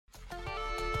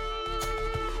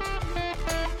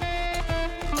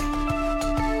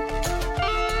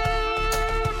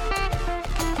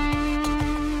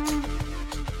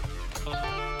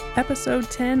Episode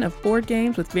 10 of Board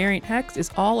Games with Variant Hex is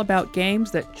all about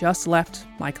games that just left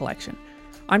my collection.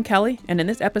 I'm Kelly, and in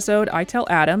this episode, I tell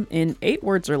Adam, in 8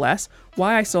 words or less,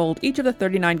 why I sold each of the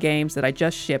 39 games that I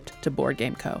just shipped to Board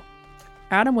Game Co.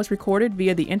 Adam was recorded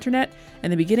via the internet,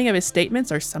 and the beginning of his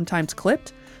statements are sometimes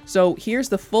clipped, so here's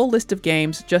the full list of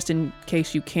games just in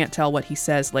case you can't tell what he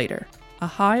says later.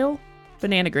 Ahial,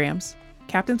 Bananagrams,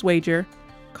 Captain's Wager,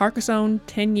 Carcassonne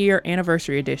 10-Year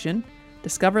Anniversary Edition,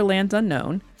 Discover Lands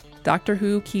Unknown, Doctor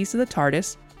Who Keys to the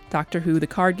TARDIS, Doctor Who the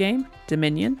Card Game,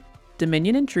 Dominion,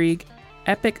 Dominion Intrigue,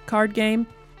 Epic Card Game,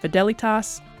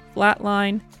 Fidelitas,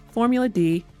 Flatline, Formula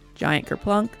D, Giant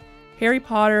Kerplunk, Harry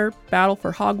Potter, Battle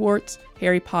for Hogwarts,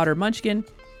 Harry Potter Munchkin,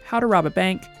 How to Rob a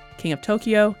Bank, King of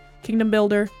Tokyo, Kingdom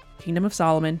Builder, Kingdom of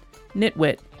Solomon,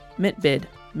 Nitwit, Mint Bid,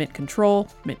 Mint Control,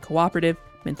 Mint Cooperative,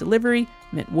 Mint Delivery,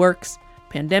 Mint Works,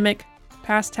 Pandemic,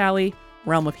 Pass Tally,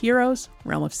 Realm of Heroes,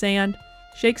 Realm of Sand,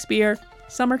 Shakespeare,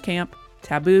 Summer Camp,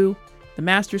 Taboo, The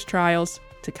Master's Trials,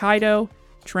 Tokaido,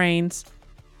 Trains,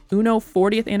 Uno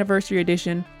 40th Anniversary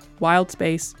Edition, Wild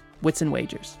Space, Wits and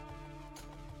Wagers.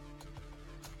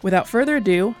 Without further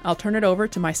ado, I'll turn it over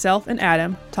to myself and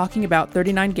Adam talking about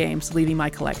 39 games leaving my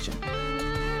collection.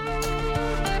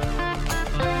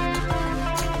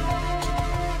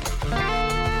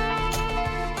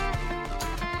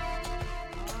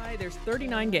 There's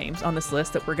 39 games on this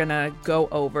list that we're going to go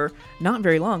over. Not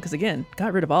very long, because again,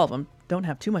 got rid of all of them. Don't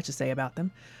have too much to say about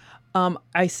them.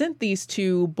 I sent these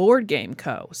to Board Game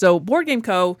Co. So Board Game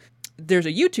Co., there's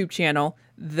a YouTube channel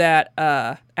that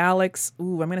Alex,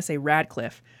 I'm going to say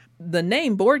Radcliffe. The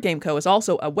name Board Game Co. is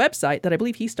also a website that I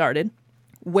believe he started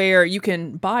where you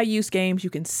can buy used games,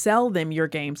 you can sell them your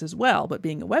games as well. But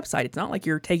being a website, it's not like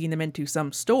you're taking them into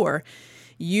some store.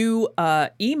 You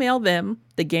email them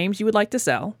the games you would like to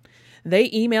sell.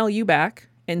 They email you back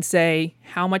and say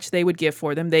how much they would give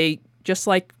for them. They, just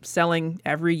like selling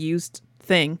every used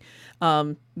thing,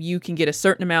 you can get a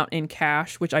certain amount in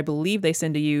cash, which I believe they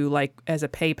send to you like as a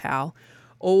PayPal,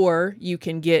 or you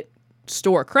can get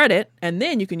store credit, and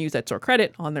then you can use that store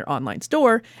credit on their online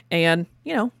store and,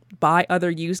 buy other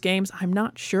used games. I'm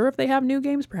not sure if they have new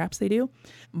games. Perhaps they do.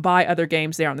 Buy other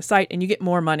games there on the site, and you get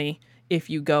more money if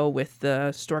you go with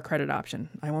the store credit option.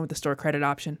 I went with the store credit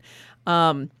option.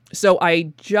 So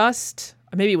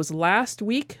maybe it was last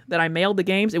week that I mailed the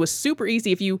games. It was super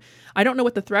easy. I don't know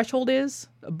what the threshold is,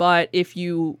 but if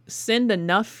you send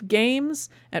enough games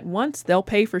at once, they'll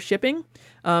pay for shipping.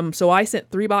 So I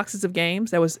sent 3 boxes of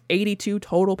games. That was 82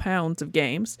 total pounds of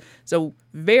games. So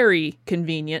very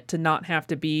convenient to not have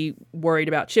to be worried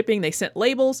about shipping. They sent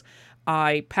labels.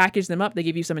 I packaged them up. They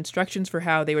give you some instructions for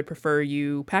how they would prefer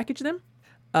you package them.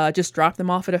 Just drop them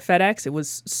off at a FedEx. It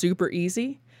was super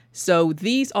easy. So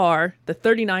these are the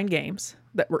 39 games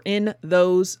that were in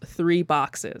those 3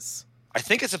 boxes. I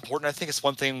think it's important. I think it's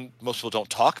one thing most people don't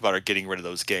talk about are getting rid of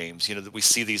those games. That we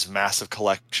see these massive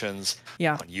collections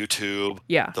on YouTube,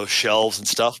 those shelves and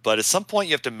stuff. But at some point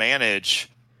you have to manage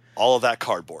all of that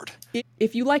cardboard.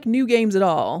 If you like new games at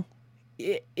all,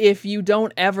 if you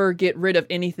don't ever get rid of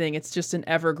anything, it's just an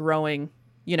ever-growing,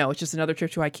 it's just another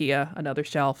trip to IKEA, another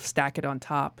shelf, stack it on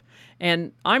top.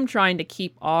 And I'm trying to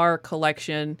keep our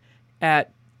collection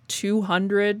at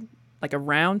 200, like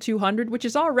around 200, which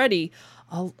is already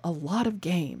a lot of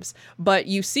games. But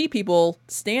you see people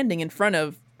standing in front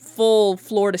of full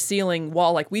floor-to-ceiling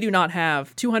wall. Like, we do not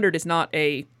have, 200 is not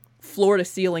a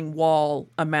floor-to-ceiling wall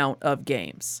amount of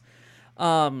games.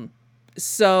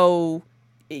 So,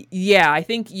 yeah, I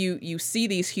think you see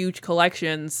these huge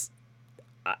collections.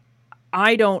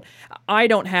 I don't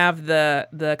have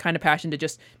the kind of passion to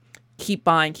just keep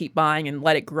buying and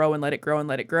let it grow and let it grow and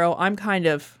let it grow.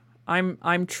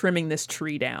 I'm trimming this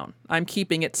tree down. I'm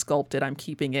keeping it sculpted. I'm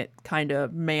keeping it kind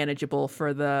of manageable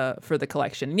for the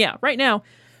collection. Yeah, right now,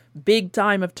 big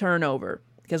time of turnover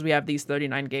because we have these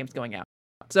 39 games going out.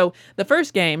 So the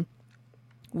first game,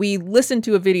 we listened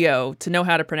to a video to know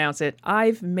how to pronounce it.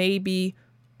 I've maybe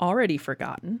already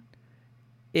forgotten.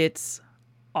 It's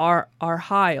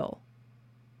Ahial.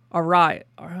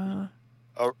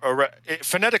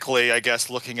 Phonetically, I guess,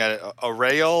 looking at it,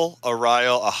 Ahial,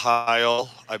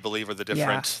 I believe are the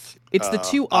different it's the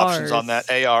 2 options R's on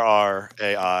that. Arial.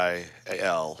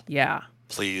 Yeah.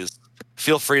 Please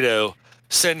feel free to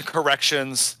send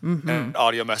corrections and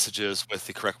audio messages with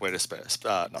the correct way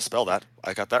to not spell that.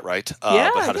 I got that right.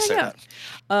 But how to say that.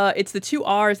 It's the 2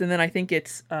 R's, and then I think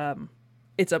it's about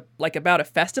a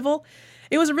festival.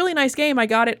 It was a really nice game. I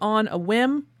got it on a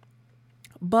whim.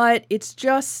 But it's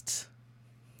just,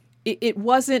 it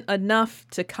wasn't enough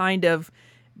to kind of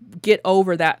get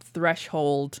over that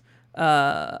threshold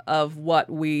of what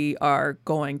we are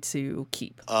going to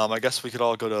keep. I guess we could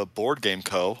all go to Board Game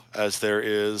Co., as there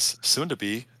is soon to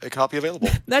be a copy available.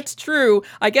 That's true.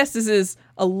 I guess this is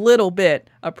a little bit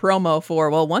a promo for,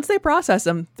 well, once they process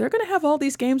them, they're going to have all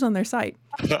these games on their site.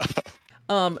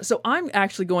 So I'm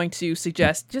actually going to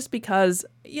suggest, just because,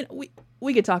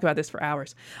 we could talk about this for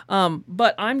hours,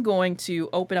 but I'm going to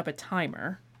open up a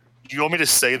timer. You want me to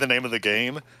say the name of the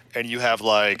game, and you have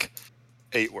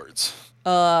 8 words?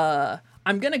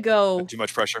 I'm gonna go. Too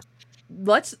much pressure.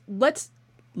 Let's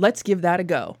give that a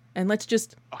go, and let's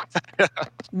just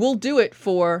we'll do it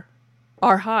for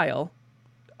our Heil,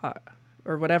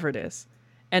 or whatever it is,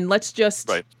 and let's just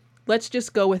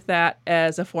go with that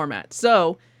as a format.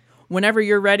 So, whenever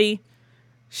you're ready,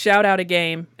 shout out a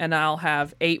game, and I'll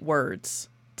have 8 words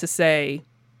to say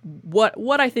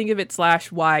what I think of it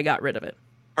 / why I got rid of it.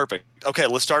 Perfect. Okay,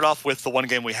 let's start off with the one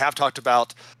game we have talked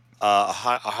about.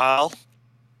 Heil.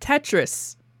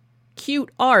 Tetris.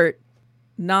 Cute art,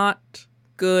 not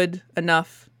good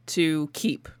enough to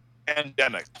keep.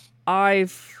 Pandemic.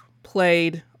 I've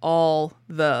played all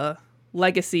the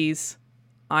legacies.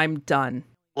 I'm done.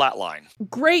 Flatline.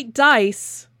 Great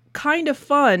dice, kind of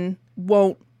fun,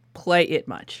 won't play it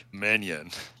much.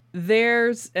 Minion.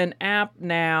 There's an app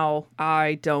now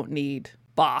I don't need.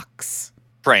 Box.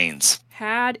 Brains.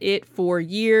 Had it for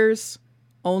years,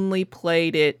 only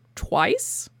played it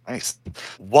twice. Nice.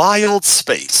 Wild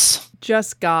Space.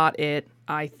 Just got it.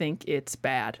 I think it's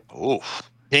bad. Ooh.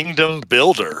 Kingdom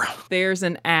Builder. There's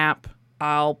an app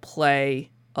I'll play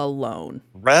alone.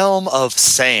 Realm of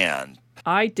Sand.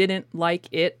 I didn't like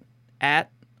it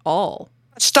at all.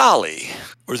 Stally.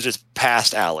 Or is it just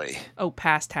Past Alley? Oh,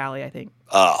 Past Tally, I think.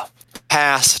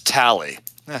 Past Tally.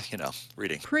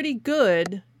 Reading. Pretty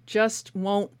good, just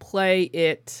won't play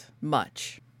it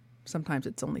much. Sometimes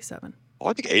it's only 7. Oh,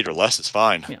 I think 8 or less is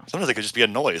fine. Yeah. Sometimes it could just be a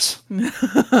noise.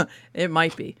 It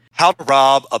might be. How to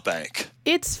Rob a Bank.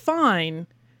 It's fine.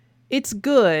 It's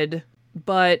good,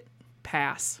 but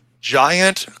pass.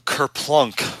 Giant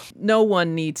Kerplunk. No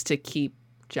one needs to keep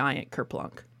Giant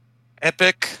Kerplunk.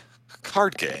 Epic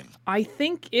Card Game. I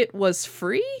think it was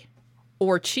free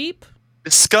or cheap.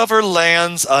 Discover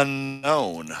Lands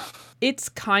Unknown. It's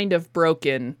kind of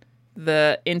broken.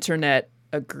 The internet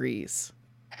agrees.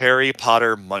 Harry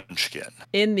Potter Munchkin.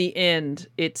 In the end,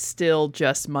 it's still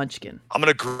just Munchkin. I'm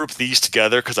going to group these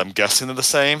together because I'm guessing they're the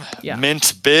same. Yeah.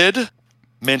 Mint Bid,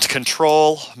 Mint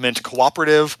Control, Mint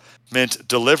Cooperative, Mint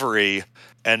Delivery,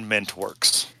 and Mint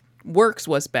Works. Works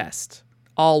was best.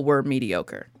 All were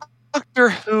mediocre. Doctor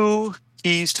Who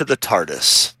Keys to the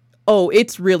TARDIS. Oh,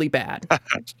 it's really bad.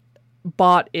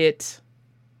 Bought it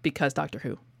because Doctor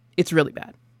Who. It's really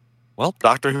bad. Well,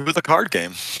 Doctor Who the card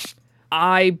game.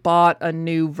 I bought a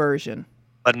new version.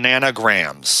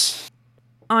 Bananagrams.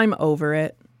 I'm over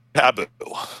it. Taboo.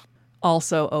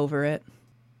 Also over it.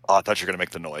 Oh, I thought you were going to make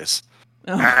the noise.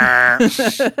 Oh.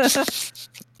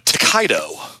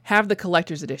 Takedo. Have the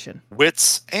collector's edition.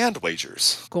 Wits and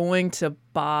Wagers. Going to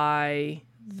buy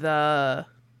the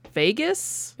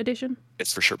Vegas edition.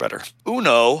 It's for sure better.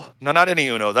 Uno. No, not any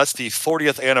Uno. That's the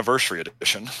 40th anniversary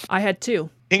edition. I had 2.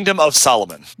 Kingdom of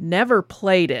Solomon. Never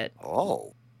played it.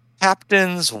 Oh.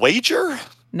 Captain's Wager?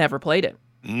 Never played it.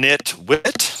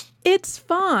 Nitwit? It's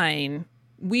fine.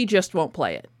 We just won't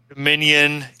play it.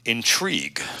 Dominion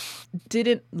Intrigue.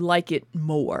 Didn't like it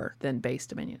more than Base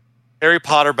Dominion. Harry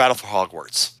Potter Battle for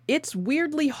Hogwarts. It's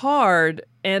weirdly hard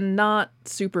and not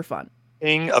super fun.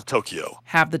 King of Tokyo.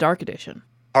 Have the Dark Edition.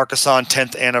 Carcassonne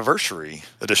 10th Anniversary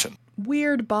Edition.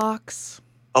 Weird box.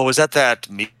 Oh, is that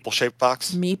meeple-shaped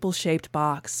box? Meeple-shaped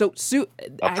box. So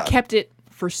I kept it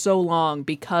for so long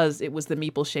because it was the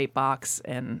meeple-shaped box,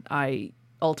 and I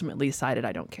ultimately decided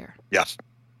I don't care. Yeah.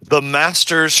 The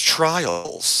Master's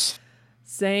Trials.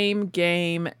 Same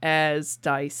game as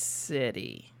Dice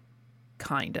City.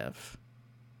 Kind of.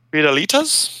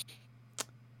 Fidelitas,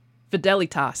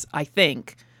 I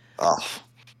think. Oh.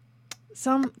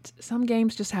 Some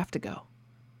games just have to go.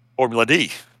 Formula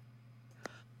D.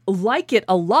 Like it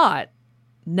a lot.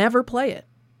 Never play it.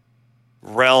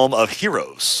 Realm of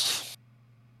Heroes.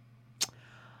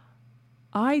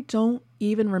 I don't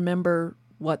even remember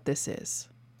what this is.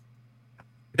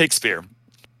 Shakespeare.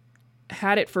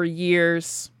 Had it for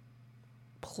years.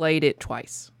 Played it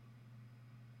twice.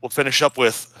 We'll finish up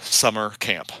with Summer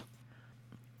Camp.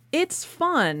 It's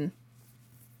fun,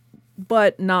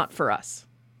 but not for us.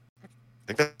 I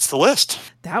think that's the list.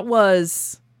 That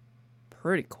was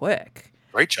pretty quick.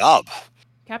 Great job.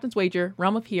 Captain's Wager,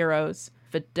 Realm of Heroes,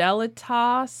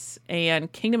 Fidelitas, and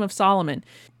Kingdom of Solomon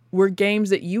were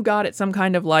games that you got at some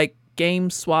kind of game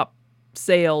swap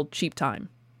sale cheap time.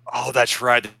 Oh, that's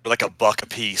right. Like $1 a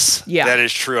piece. Yeah. That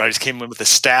is true. I just came in with a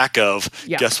stack of,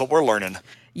 guess what we're learning?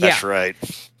 That's right.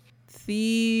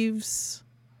 Thieves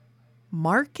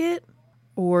Market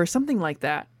or something like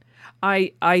that.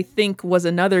 I think was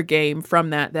another game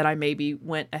from that I maybe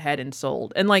went ahead and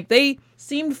sold. And like they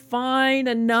seemed fine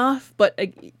enough, but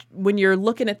when you're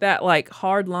looking at that like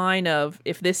hard line of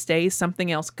if this stays,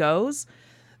 something else goes,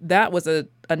 that was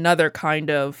another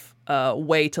kind of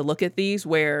way to look at these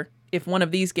where if one of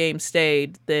these games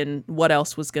stayed, then what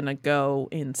else was going to go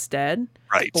instead?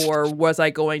 Right. Or was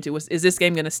I going to, is this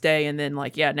game going to stay? And then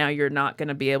like, now you're not going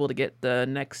to be able to get the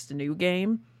next new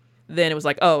game. Then it was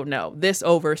like, oh no, this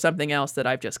over something else that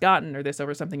I've just gotten, or this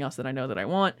over something else that I know that I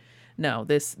want. No,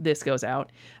 this goes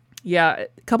out. Yeah,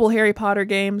 a couple Harry Potter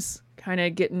games, kind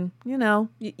of getting,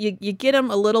 you get them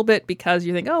a little bit because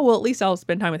you think, oh, well, at least I'll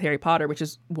spend time with Harry Potter, which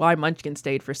is why Munchkin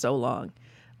stayed for so long.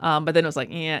 But then it was like,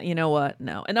 you know what?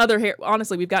 No. And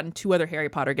honestly, we've gotten 2 other Harry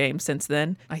Potter games since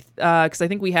then. Because I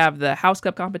think we have the House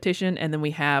Cup competition, and then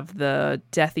we have the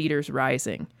Death Eaters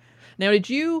Rising. Now, did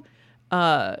you...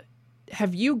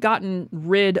 have you gotten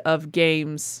rid of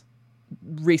games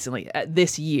recently,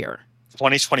 this year?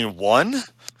 2021?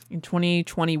 In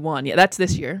 2021. Yeah, that's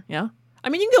this year. Yeah. I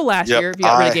mean, you can go last year if you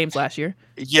got rid of games last year.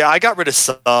 Yeah, I got rid of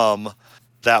some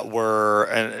that were,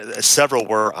 and several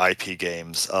were IP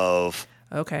games of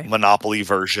Monopoly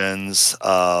versions.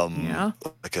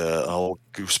 Like an old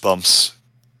Goosebumps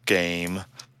game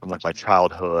from like my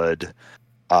childhood.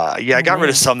 I got rid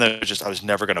of some that I was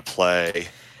never going to play.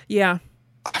 Yeah.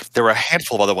 There were a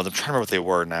handful of other ones. I'm trying to remember what they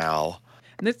were now.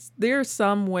 And there's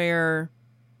some where,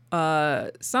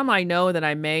 some I know that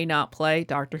I may not play.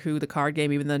 Doctor Who, the card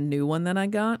game, even the new one that I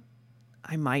got,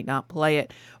 I might not play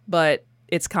it. But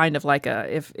it's kind of like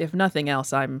if nothing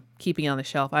else, I'm keeping it on the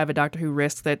shelf. I have a Doctor Who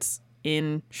Risk that's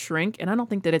in Shrink, and I don't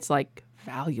think that it's like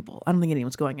valuable. I don't think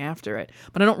anyone's going after it.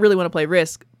 But I don't really want to play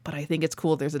Risk, but I think it's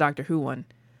cool if there's a Doctor Who one.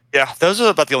 Yeah, those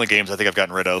are about the only games I think I've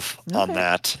gotten rid of on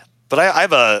that. But I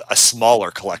have a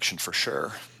smaller collection for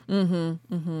sure.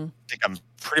 Mm-hmm. Mm-hmm. I think I'm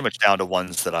pretty much down to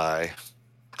ones that I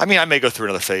may go through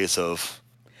another phase of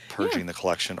purging the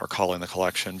collection or culling the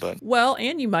collection. But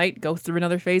and you might go through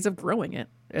another phase of growing it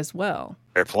as well.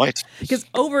 Fair point. Because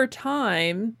over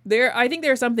time, I think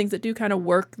there are some things that do kind of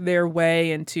work their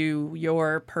way into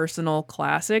your personal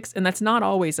classics, and that's not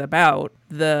always about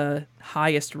the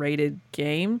highest rated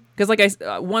game. Because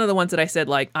one of the ones that I said,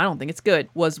 like, I don't think it's good,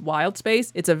 was Wild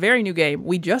Space. It's a very new game.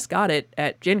 We just got it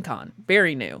at Gen Con.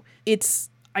 Very new.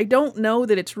 I don't know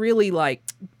that it's really like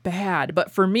bad,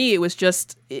 but for me, it was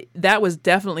just, that was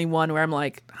definitely one where I'm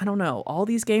like, I don't know, all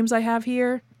these games I have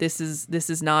here, this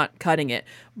is not cutting it.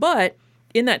 But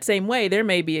in that same way, there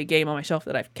may be a game on my shelf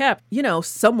that I've kept,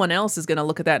 someone else is going to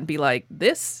look at that and be like,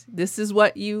 this is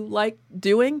what you like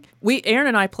doing. Aaron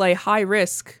and I play High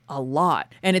Risk a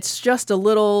lot, and it's just a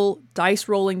little dice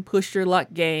rolling, push your luck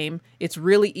game. It's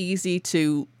really easy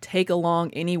to take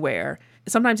along anywhere.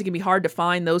 Sometimes it can be hard to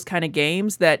find those kind of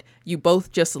games that you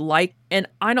both just like. And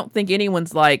I don't think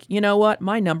anyone's like, you know what,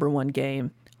 my number one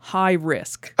game, High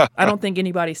Risk. I don't think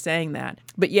anybody's saying that.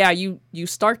 But yeah, you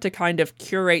start to kind of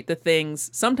curate the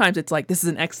things. Sometimes it's like, this is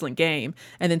an excellent game.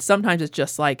 And then sometimes it's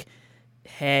just like,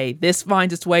 hey, this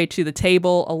finds its way to the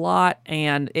table a lot.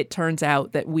 And it turns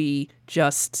out that we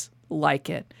just like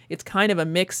it. It's kind of a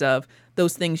mix of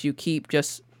those things you keep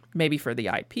just maybe for the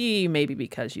IP, maybe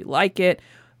because you like it.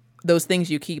 Those things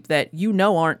you keep that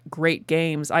aren't great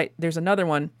games. There's another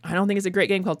one, I don't think it's a great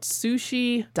game, called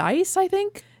Sushi Dice, I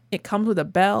think. It comes with a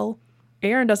bell.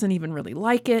 Aaron doesn't even really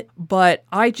like it, but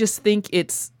I just think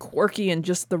it's quirky and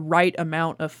just the right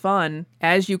amount of fun.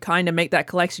 As you kind of make that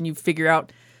collection, you figure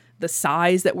out the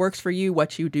size that works for you,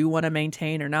 what you do want to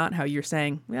maintain or not, how you're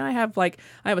saying, I have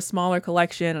a smaller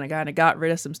collection and I kind of got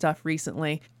rid of some stuff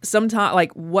recently. Sometimes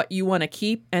like what you want to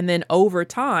keep, and then over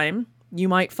time, you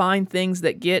might find things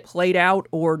that get played out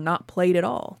or not played at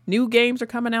all. New games are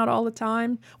coming out all the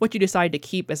time. What you decide to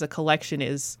keep as a collection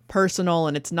is personal,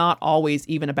 and it's not always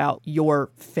even about your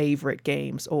favorite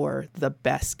games or the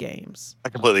best games. I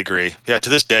completely agree. Yeah, to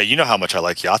this day, you know how much I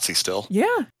like Yahtzee still.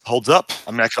 Yeah. Holds up.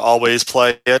 I mean, I can always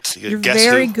play it. You're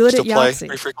very good at Yahtzee. Play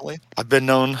pretty frequently. I've been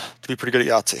known to be pretty good at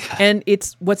Yahtzee. And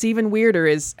what's even weirder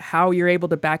is how you're able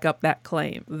to back up that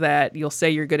claim that you'll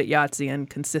say you're good at Yahtzee and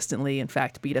consistently, in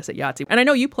fact, beat us at Yahtzee. And I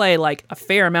know you play like a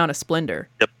fair amount of Splendor.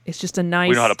 Yep. It's just a nice...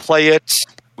 We know how to play it.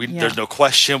 There's no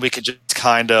question. We can just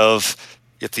kind of,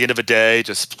 at the end of a day,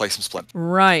 just play some Splendor.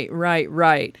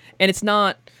 Right. And it's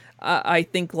not... I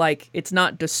think like it's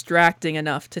not distracting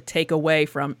enough to take away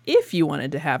from if you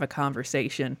wanted to have a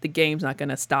conversation. The game's not going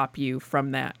to stop you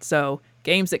from that. So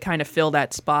games that kind of fill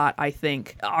that spot, I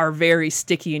think, are very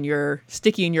sticky in your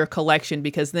collection,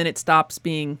 because then it stops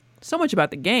being so much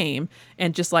about the game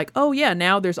and just like, oh yeah,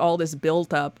 now there's all this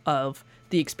build-up of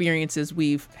the experiences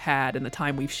we've had and the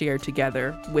time we've shared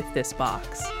together with this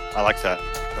box. I like that.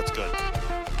 That's good.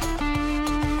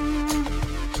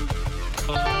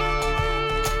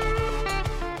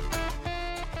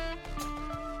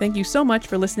 Thank you so much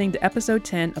for listening to episode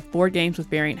 10 of Board Games with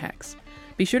Variant Hex.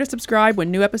 Be sure to subscribe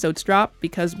when new episodes drop,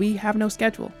 because we have no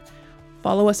schedule.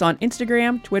 Follow us on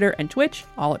Instagram, Twitter, and Twitch,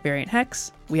 all at Variant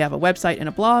Hex. We have a website and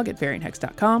a blog at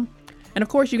varianthex.com. And of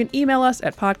course, you can email us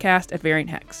at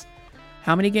podcast@varianthex.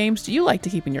 How many games do you like to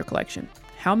keep in your collection?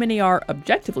 How many are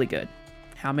objectively good?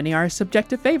 How many are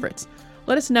subjective favorites?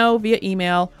 Let us know via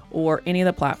email or any of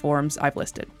the platforms I've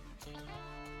listed.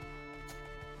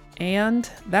 And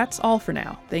that's all for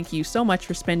now. Thank you so much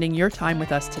for spending your time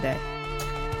with us today.